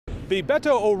The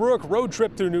Beto O'Rourke road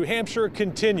trip through New Hampshire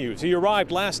continues. He arrived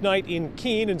last night in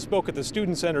Keene and spoke at the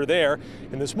Student Center there.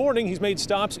 And this morning he's made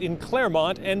stops in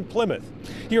Claremont and Plymouth.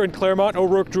 Here in Claremont,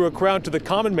 O'Rourke drew a crowd to the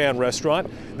Common Man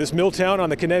restaurant. This mill town on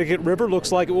the Connecticut River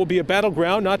looks like it will be a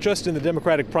battleground not just in the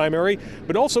Democratic primary,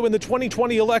 but also in the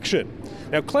 2020 election.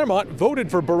 Now, Claremont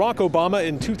voted for Barack Obama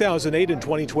in 2008 and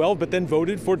 2012, but then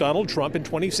voted for Donald Trump in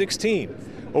 2016.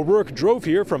 O'Rourke drove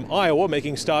here from Iowa,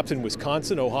 making stops in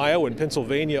Wisconsin, Ohio, and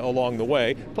Pennsylvania along the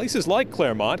way, places like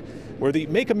Claremont, where the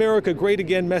Make America Great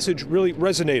Again message really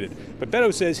resonated. But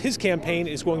Beto says his campaign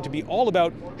is going to be all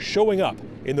about showing up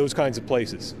in those kinds of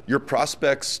places. Your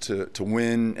prospects to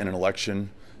win in an election,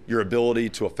 your ability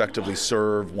to effectively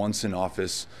serve once in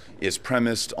office is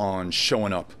premised on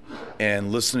showing up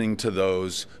and listening to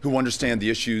those who understand the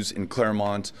issues in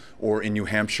Claremont or in New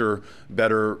Hampshire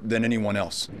better than anyone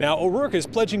else. Now, O'Rourke is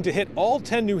pledging to hit all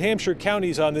 10 New Hampshire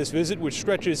counties on this visit, which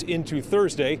stretches into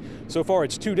Thursday. So far,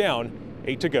 it's 2 down,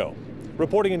 8 to go.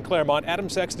 Reporting in Claremont, Adam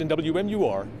Sexton,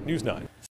 WMUR News 9.